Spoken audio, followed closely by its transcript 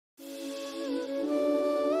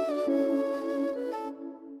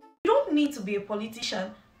don't need to be a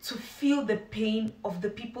politician to feel the pain of the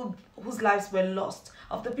people whose lives were lost,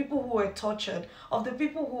 of the people who were tortured, of the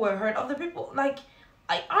people who were hurt, of the people, like,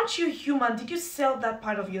 aren't you human? Did you sell that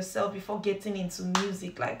part of yourself before getting into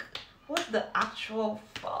music? Like, what the actual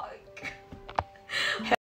fuck?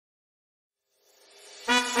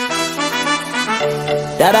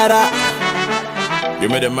 Da da da.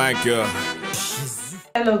 Give me the mic, girl.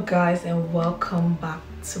 Hello guys, and welcome back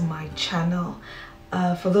to my channel.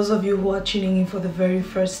 For those of you who are tuning in for the very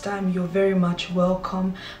first time, you're very much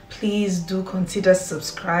welcome. Please do consider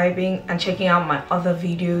subscribing and checking out my other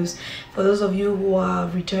videos. For those of you who are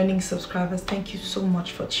returning subscribers, thank you so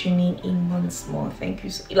much for tuning in once more. Thank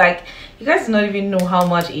you. Like, you guys don't even know how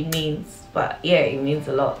much it means, but yeah, it means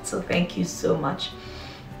a lot. So thank you so much.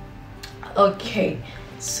 Okay,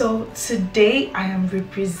 so today I am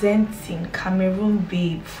representing Cameroon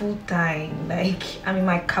Babe full time. Like, I'm in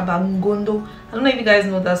my Kabangondo. I don't know if you guys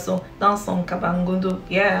know that song. That song Kabangondo.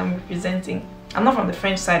 Yeah, I'm representing. I'm not from the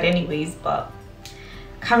French side anyways, but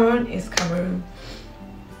Cameroon is Cameroon.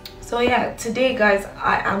 So yeah, today guys,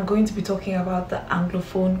 I am going to be talking about the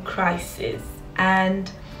Anglophone crisis. And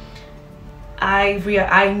I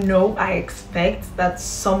expect that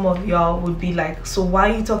some of y'all would be like, so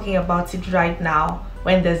why are you talking about it right now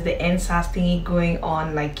when there's the NSAS thingy going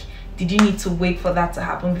on? Like, did you need to wait for that to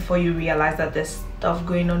happen before you realize that there's stuff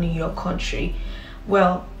going on in your country?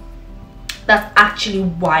 Well, that's actually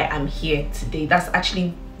why I'm here today. That's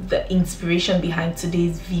actually the inspiration behind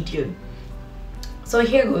today's video. So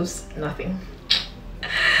here goes nothing.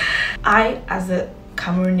 I, as a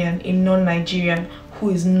Cameroonian, a non-Nigerian who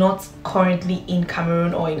is not currently in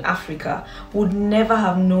Cameroon or in Africa, would never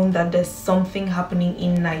have known that there's something happening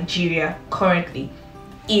in Nigeria currently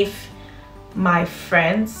if my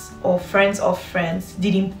friends or friends of friends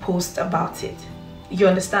didn't post about it. You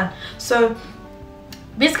understand? So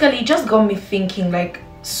basically it just got me thinking, like,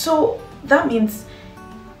 so that means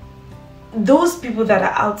those people that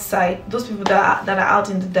are outside, those people that are out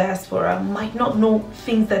in the diaspora might not know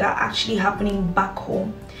things that are actually happening back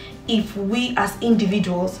home if we as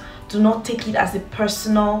individuals do not take it as a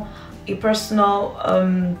personal I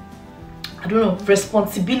don't know,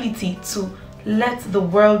 responsibility to let the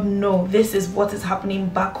world know this is what is happening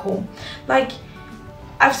back home. Like,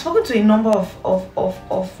 I've spoken to a number of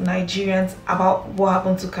Nigerians about what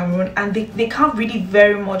happened to Cameroon, and they can't really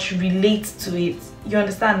very much relate to it. You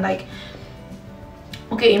understand? Like,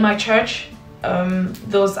 okay, in my church,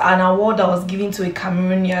 there was an award that was given to a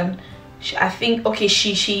Cameroonian. I think, okay,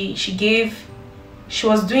 she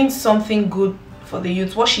was doing something good for the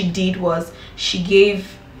youth. What she did was she gave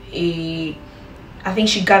I think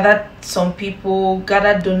she gathered some people,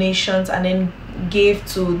 gathered donations, and then gave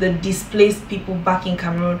to the displaced people back in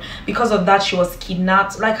Cameroon. Because of that, she was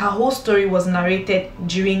kidnapped. Like, her whole story was narrated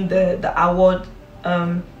during the award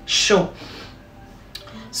show.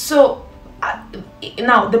 So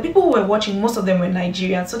now the people who were watching, most of them were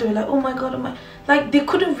Nigerians, so they were like, oh my god, oh my, like, they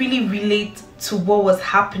couldn't really relate to what was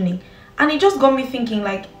happening. And it just got me thinking,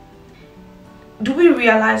 like, do we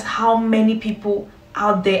realize how many people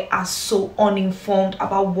out there are so uninformed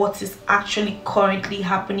about what is actually currently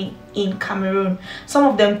happening in Cameroon? Some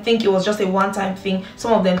of them think it was just a one-time thing.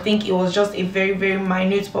 Some of them think it was just a very, very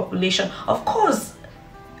minute population. Of course,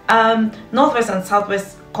 Northwest and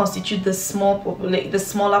Southwest constitute the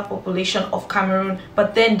smaller population of Cameroon,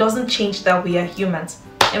 but then doesn't change that we are humans.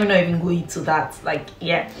 Let me not even go into that. Like,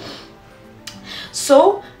 yeah.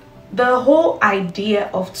 So the whole idea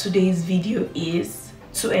of today's video is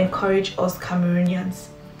to encourage us Cameroonians.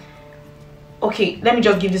 Okay, let me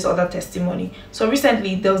just give this other testimony. So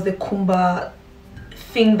recently there was the Kumba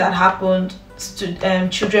thing that happened.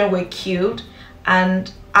 Children were killed,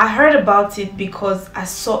 and I heard about it because I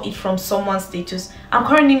saw it from someone's status. I'm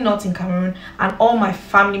currently not in Cameroon, and all my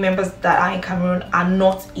family members that are in Cameroon are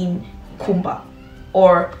not in Kumba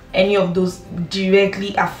or any of those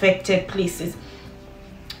directly affected places.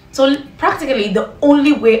 So practically the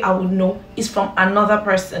only way I would know is from another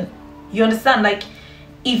person. You understand? Like,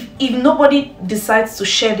 if nobody decides to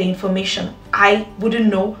share the information, I wouldn't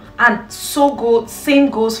know. And same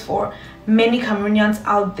goes for many Cameroonians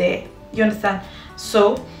out there. You understand?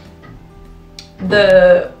 So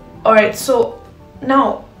alright, so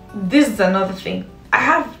now this is another thing. I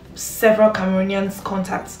have several Cameroonians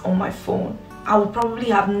contacts on my phone. I would probably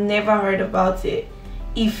have never heard about it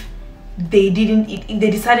if they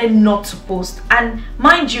decided not to post. And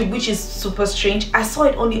mind you, which is super strange, I saw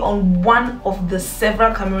it only on one of the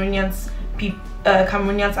several Cameroonians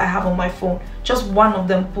I have on my phone. Just one of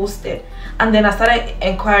them posted, and then I started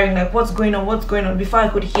inquiring, like, what's going on before I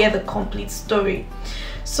could hear the complete story.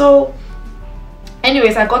 So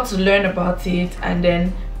anyways, I got to learn about it, and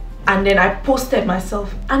then I posted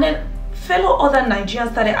myself, and then fellow other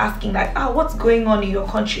Nigerians started asking like, what's going on in your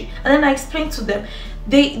country? And then I explained to them.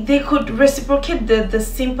 They could reciprocate the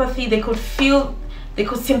sympathy. They could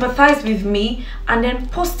sympathize with me and then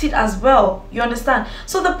post it as well. You understand?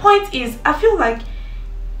 So the point is, I feel like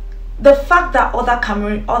the fact that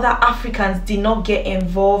other Africans did not get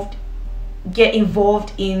involved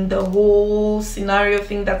in the whole scenario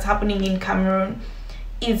thing that's happening in Cameroon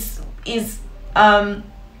is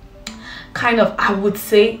kind of, I would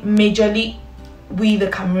say, majorly we the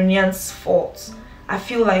Cameroonians' fault. I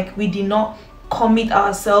feel like we did not commit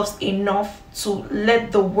ourselves enough to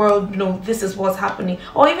let the world know this is what's happening,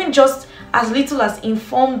 or even just as little as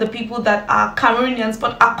inform the people that are Cameroonians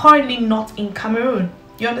but are currently not in Cameroon.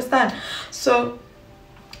 You understand? So,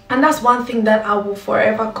 and that's one thing that I will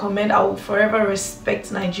forever commend, I will forever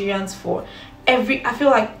respect Nigerians for. I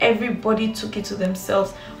feel like everybody took it to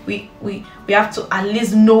themselves. We have to at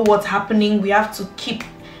least know what's happening. We have to keep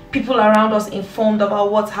people around us informed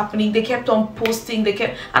about what's happening. They kept on posting,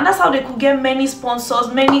 and that's how they could get many sponsors,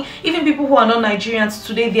 even people who are not Nigerians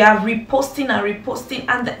today. They are reposting,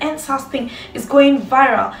 and the NSAS thing is going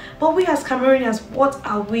viral. But we as Cameroonians, what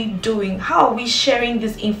are we doing? How are we sharing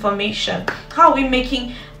this information? How are we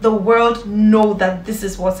making the world know that this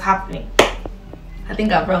is what's happening? I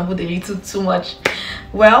think I've rambled a little too much.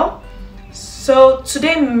 Well, so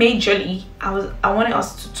today majorly I wanted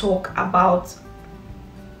us to talk about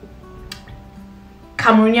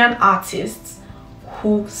Cameroonian artists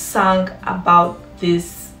who sang about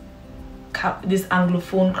this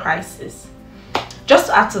Anglophone crisis. Just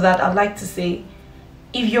to add to that, I'd like to say,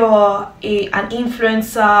 if you're an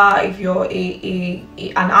influencer, if you're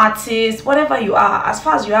an artist, whatever you are, as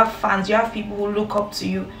far as you have fans, you have people who look up to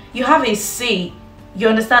you, you have a say. You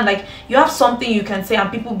understand? Like, you have something you can say, and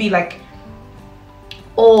people be like,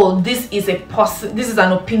 oh, this is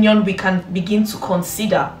an opinion we can begin to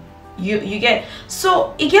consider. You get?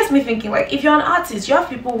 So it gets me thinking, like, if you're an artist, you have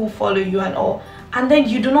people who follow you and all, and then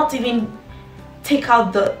you do not even take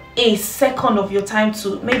out a second of your time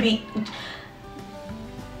to maybe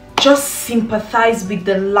just sympathize with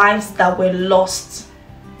the lives that were lost.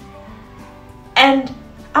 And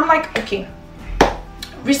I'm like, okay,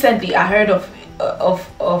 recently I heard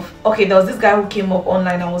okay, there was this guy who came up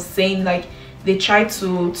online and was saying, like, they tried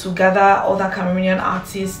to gather other Cameroonian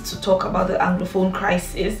artists to talk about the Anglophone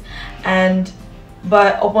crisis,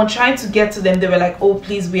 but upon trying to get to them, they were like, oh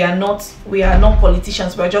please, we are not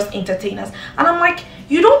politicians, we're just entertainers. And I'm like,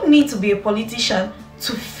 you don't need to be a politician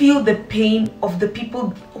to feel the pain of the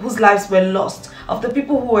people whose lives were lost, of the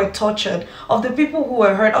people who were tortured, of the people who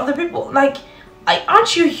were hurt, of the people, like,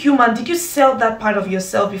 aren't you human? Did you sell that part of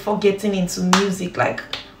yourself before getting into music? Like,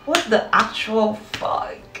 what the actual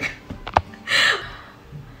fuck?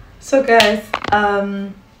 So guys,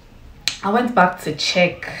 I went back to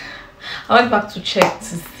check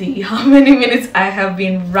to see how many minutes I have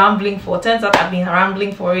been rambling for. Turns out I've been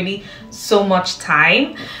rambling for already so much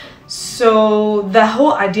time. So the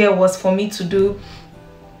whole idea was for me to do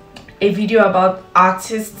a video about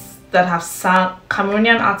artists that have sung,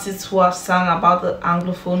 Cameroonian artists who have sung about the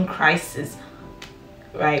Anglophone crisis,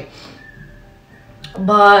 right?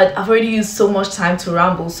 But I've already used so much time to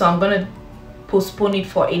ramble, so I'm gonna postpone it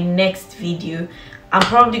for a next video. I'm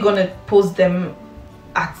probably gonna post them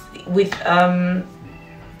with the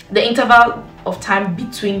interval of time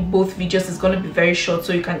between both videos is going to be very short,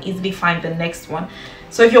 so you can easily find the next one.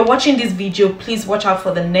 So if you're watching this video, please watch out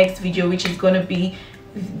for the next video, which is going to be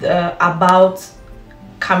about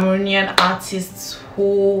Cameroonian artists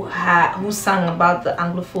who sang about the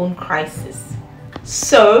Anglophone crisis.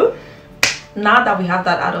 So now that we have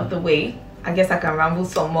that out of the way, I guess I can ramble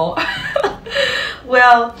some more.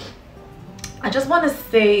 Well, I just want to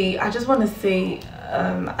say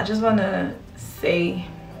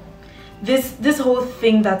this whole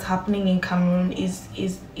thing that's happening in Cameroon is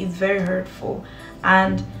very hurtful,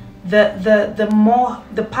 and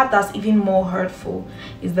the part that's even more hurtful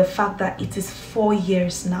is the fact that it is 4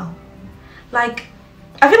 years now. Like,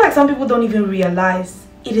 I feel like some people don't even realize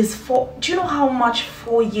it is 4. Do you know how much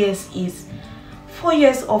 4 years is? 4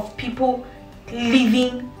 years of people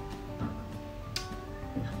living,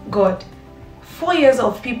 God, 4 years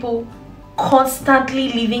of people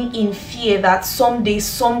constantly living in fear that someday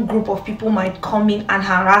some group of people might come in and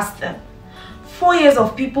harass them. 4 years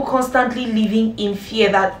of people constantly living in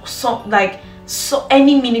fear that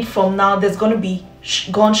any minute from now there's going to be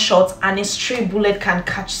gunshots and a stray bullet can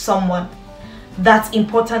catch someone that's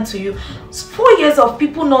important to you. 4 years of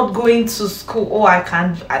people not going to school. Oh,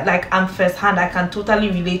 I'm first hand, I can totally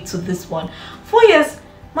relate to this one. 4 years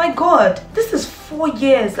My God, this is 4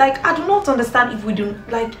 years. Like, I do not understand if we do,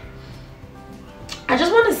 like, I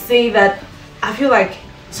just want to say that I feel like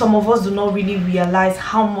some of us do not really realize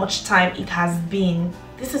how much time it has been.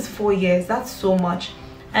 This is 4 years. That's so much.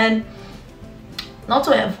 And not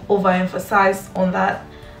to overemphasize on that,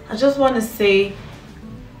 I just want to say,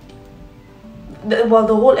 well,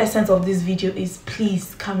 the whole essence of this video is,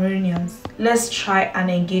 please, Cameroonians, let's try and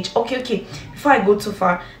engage. Okay, before I go too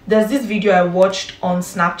far, there's this video I watched on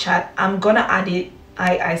Snapchat. I'm gonna add it.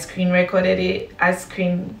 I screen recorded it,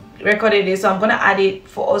 so I'm gonna add it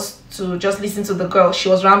for us to just listen to the girl. She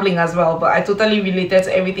was rambling as well, but I totally related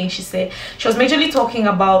to everything she said. She was majorly talking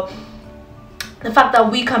about the fact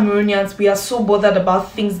that we Cameroonians, we are so bothered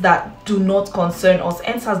about things that do not concern us.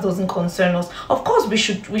 NSAS doesn't concern us. Of course, we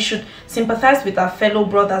should sympathize with our fellow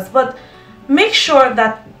brothers, but make sure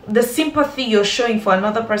that the sympathy you're showing for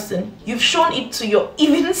another person, you've shown it to your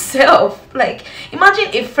even self. Like, imagine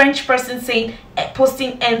a French person saying,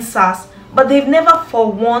 posting NSAS, but they've never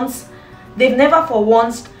for once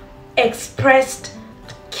expressed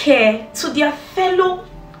care to their fellow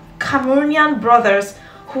Cameroonian brothers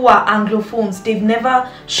who are Anglophones. They've never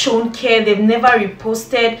shown care, they've never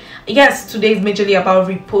reposted. Yes, today is majorly about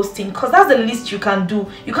reposting, because that's the least you can do.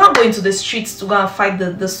 You can't go into the streets to go and fight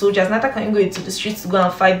the soldiers, neither can you go into the streets to go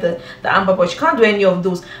and fight the Amber Boys. You can't do any of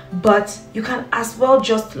those, but you can as well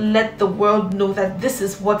just let the world know that this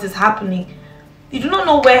is what is happening. You do not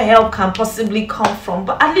know where help can possibly come from,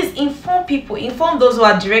 but at least inform people, inform those who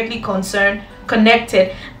are directly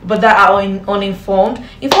connected but that are uninformed,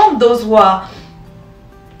 inform those who are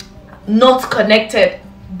not connected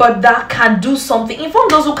but that can do something, inform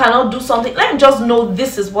those who cannot do something. Let them just know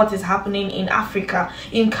this is what is happening in Africa,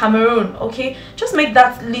 in Cameroon. Okay, just make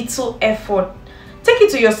that little effort. Take it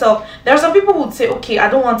to yourself. There are some people who would say, okay, I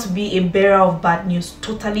don't want to be a bearer of bad news.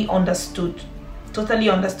 Totally understood,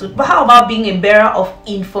 but how about being a bearer of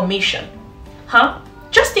information?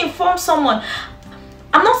 Just inform someone.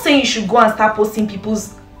 I'm not saying you should go and start posting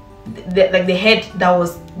people's the head that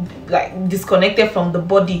was like disconnected from the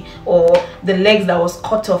body, or the legs that was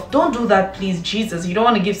cut off. Don't do that, please. Jesus, you don't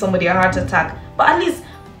want to give somebody a heart attack, but at least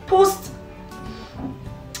post,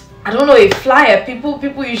 I don't know, a flyer. People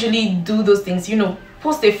usually do those things, you know.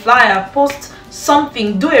 Post a flyer, post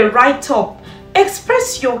something, do a write-up,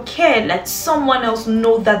 express your care, let someone else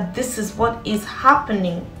know that this is what is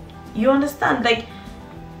happening. You understand? Like,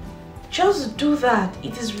 just do that.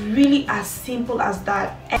 It is really as simple as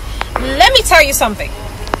that. Let me tell you something.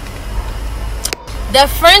 The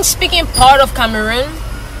French speaking part of Cameroon,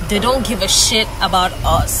 they don't give a shit about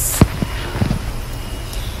us.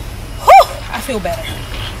 Whew, I feel better.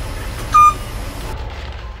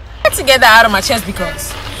 I had to get that out of my chest,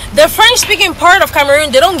 because the French speaking part of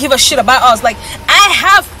Cameroon, they don't give a shit about us. Like, I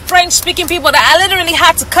have French speaking people that I literally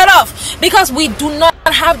had to cut off because we do not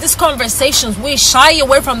have these conversations. We shy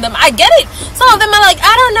away from them. I get it. Some of them are like,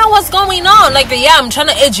 I don't know what's going on. Like, yeah, I'm trying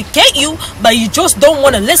to educate you, but you just don't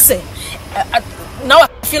want to listen. Now I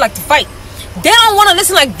feel like to fight. They don't want to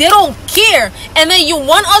listen, like they don't care. And then you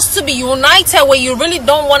want us to be united where you really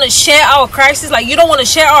don't want to share our crisis, like you don't want to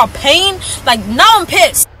share our pain. Like, now I'm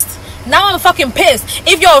pissed. Now I'm fucking pissed.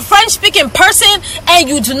 If you're a French speaking person and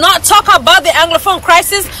you do not talk about the Anglophone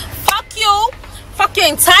crisis, fuck you. Fuck your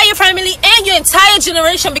entire family and your entire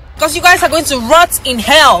generation, because you guys are going to rot in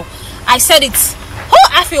hell. I said it. Oh,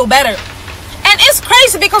 I feel better. And it's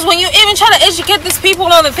crazy because when you even try to educate these people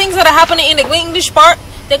on the things that are happening in the English part,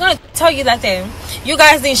 they're going to tell you that you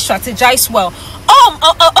guys didn't strategize well.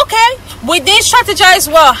 Okay. We didn't strategize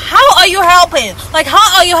well. How are you helping? Like,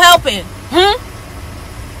 how are you helping?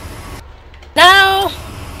 Now,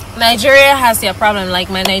 Nigeria has their problem. Like,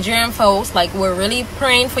 my Nigerian folks, like, we're really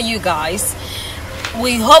praying for you guys.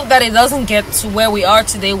 We hope that it doesn't get to where we are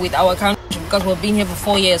today with our country, because we've been here for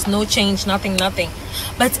 4 years, no change, nothing.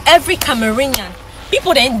 But every Cameroonian,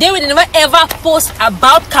 people they will never ever post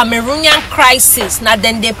about Cameroonian crisis. Now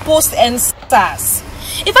then they post SARS.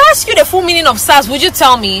 If I ask you the full meaning of SARS, would you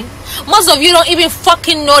tell me? Most of you don't even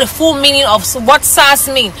fucking know the full meaning of what SARS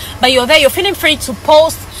mean. But you're there, you're feeling free to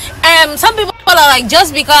post. Some people are like,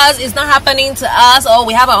 just because it's not happening to us or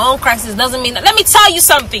we have our own crisis doesn't mean that. Let me tell you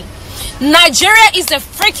something. Nigeria is the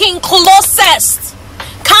freaking closest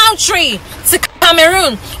country to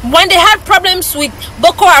Cameroon. When they had problems with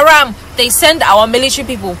Boko Haram, they sent our military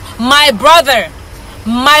people. My brother,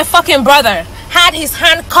 my fucking brother, had his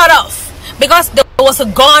hand cut off because there was a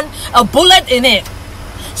gun, a bullet in it.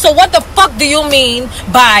 So what the fuck do you mean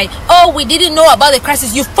by, oh, we didn't know about the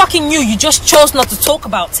crisis? You fucking knew, you just chose not to talk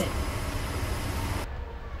about it.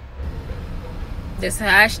 There's a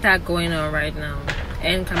hashtag going on right now.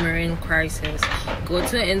 and Cameroon crisis. Go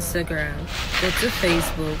to Instagram, go to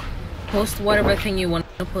Facebook, post whatever thing you want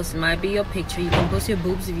to post. It might be your picture. You can post your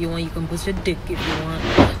boobs if you want, you can post your dick if you want,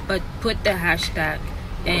 but put the hashtag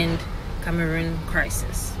and Cameroon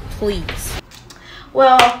crisis, please.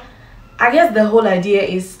 Well, I guess the whole idea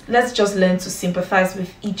is let's just learn to sympathize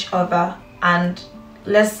with each other and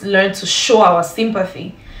let's learn to show our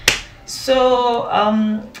sympathy. So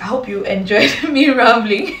I hope you enjoyed me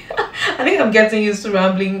rambling. I think I'm getting used to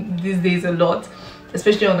rambling these days a lot,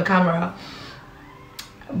 especially on the camera.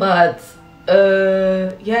 But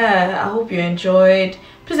yeah, I hope you enjoyed.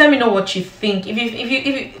 Please let me know what you think.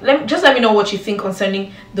 Just let me know what you think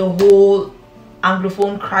concerning the whole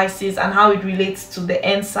Anglophone crisis and how it relates to the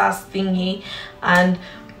NSAS thingy, and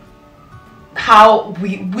how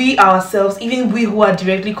we ourselves, even we who are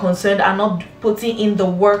directly concerned, are not putting in the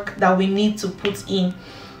work that we need to put in.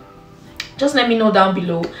 Just let me know down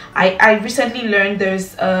below. I recently learned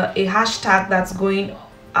there's a hashtag that's going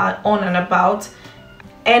on and about,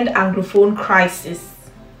 end Anglophone crisis.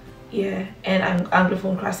 Yeah, end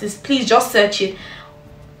Anglophone crisis. Please just search it,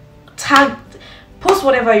 post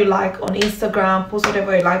whatever you like on Instagram, post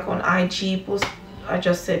whatever you like on IG, I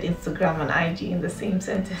just said Instagram and IG in the same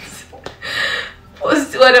sentence.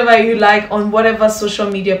 Post whatever you like on whatever social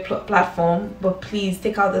media platform, but please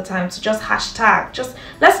take out the time to just hashtag. Just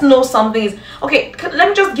let's know something is okay. Let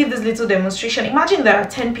me just give this little demonstration. Imagine there are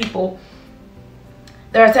 10 people.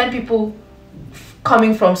 There are 10 people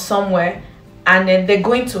coming from somewhere, and then they're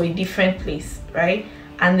going to a different place, right?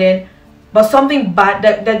 And then but something bad,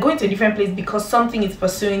 they're going to a different place because something is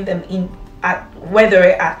pursuing them at where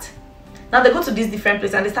they're at. Now they go to this different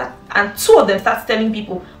place and two of them start telling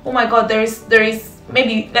people, oh my god, there is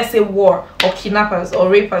maybe, let's say, war or kidnappers or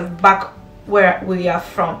rapers back where we are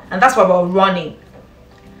from, and that's why we're running,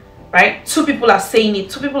 right? Two people are saying it.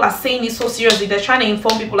 Two people are saying it so seriously. They're trying to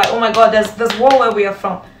inform people like, oh my god, there's war where we are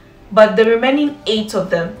from. But the remaining 8 of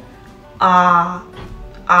them are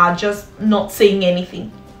just not saying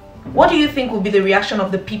anything. What do you think will be the reaction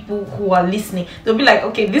of the people who are listening? They'll be like,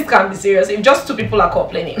 okay, this can't be serious. If just 2 people are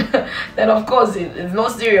complaining, then of course it's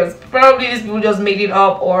not serious. Probably these people just made it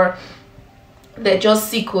up, or they're just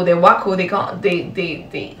sick, or they're wacko,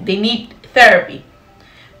 they need therapy.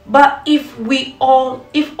 But if all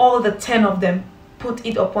the 10 of them put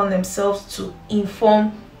it upon themselves to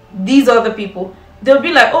inform these other people, they'll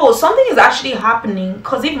be like, oh, something is actually happening.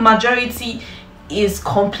 Because if majority is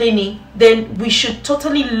complaining, then we should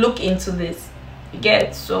totally look into this. You get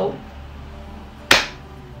it? So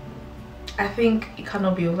I think it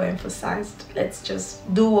cannot be overemphasized. Let's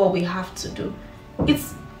just do what we have to do.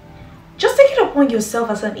 It's just take it upon yourself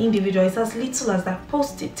as an individual. It's as little as that.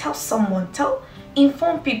 Post it, tell someone,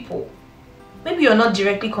 inform people. Maybe you're not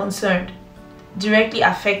directly concerned, directly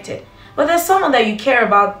affected, but there's someone that you care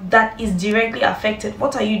about that is directly affected.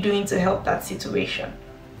 What are you doing to help that situation?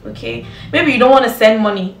 Okay, maybe you don't want to send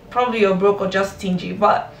money, probably you're broke or just stingy,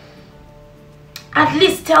 but at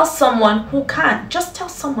least tell someone who can. Just tell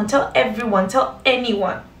someone, tell everyone, tell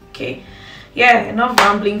anyone. Okay, yeah, enough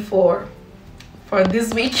rambling for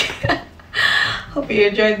this week. Hope you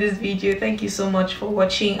enjoyed this video. Thank you so much for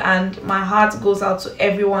watching, and my heart goes out to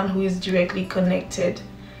everyone who is directly connected.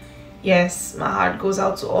 Yes, my heart goes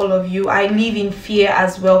out to all of you. I live in fear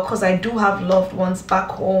as well, because I do have loved ones back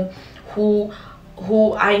home who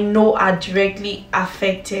I know are directly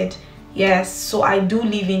affected. Yes, so I do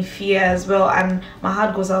live in fear as well, and my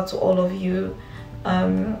heart goes out to all of you.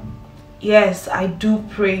 Yes, I do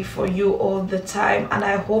pray for you all the time, and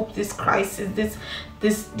I hope this crisis,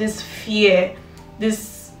 this fear,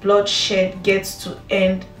 this bloodshed gets to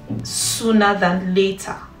end sooner than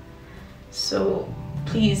later. So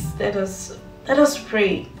please let us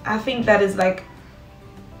pray. I think that is like,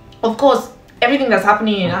 of course, everything that's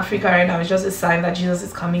happening in Africa right now is just a sign that Jesus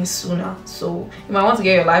is coming sooner. So you might want to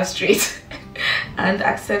get your life straight and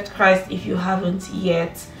accept Christ if you haven't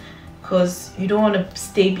yet, because you don't want to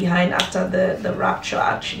stay behind after the rapture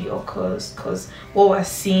actually occurs, because what we're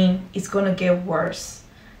seeing is going to get worse.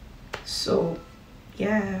 So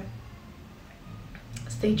yeah,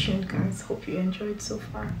 stay tuned guys. Hope you enjoyed so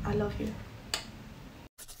far. I love you.